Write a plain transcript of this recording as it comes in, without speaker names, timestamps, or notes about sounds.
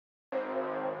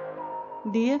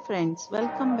Dear friends,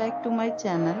 welcome back to my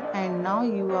channel and now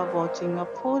you are watching a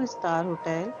 4-star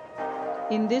hotel.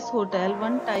 In this hotel,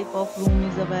 one type of room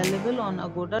is available on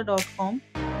agoda.com.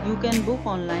 You can book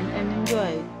online and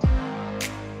enjoy it.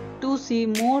 To see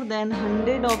more than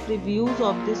 100 of reviews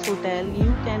of this hotel,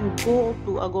 you can go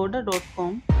to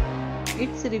agoda.com.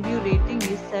 Its review rating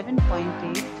is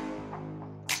 7.8.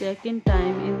 Check-in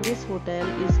time in this hotel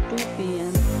is 2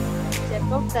 p.m.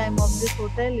 Check-out time of this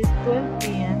hotel is 12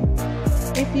 p.m.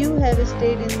 If you have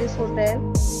stayed in this hotel,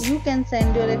 you can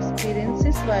send your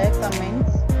experiences via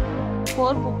comments.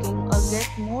 For booking or get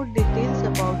more details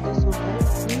about this hotel,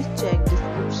 please check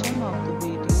description of the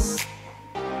video.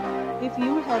 If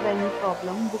you have any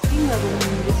problem booking a room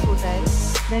in this hotel,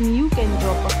 then you can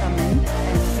drop a comment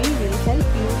and we will help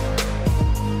you.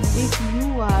 If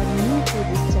you are new to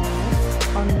this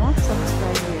channel or not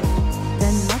subscribed yet,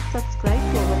 then must subscribe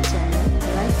to our channel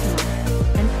right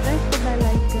now and press the bell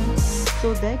icon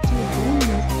so that you don't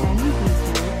miss any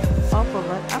video of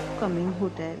our upcoming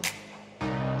hotel.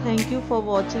 Thank you for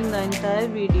watching the entire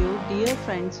video. Dear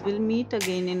friends, we'll meet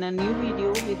again in a new video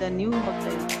with a new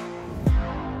hotel.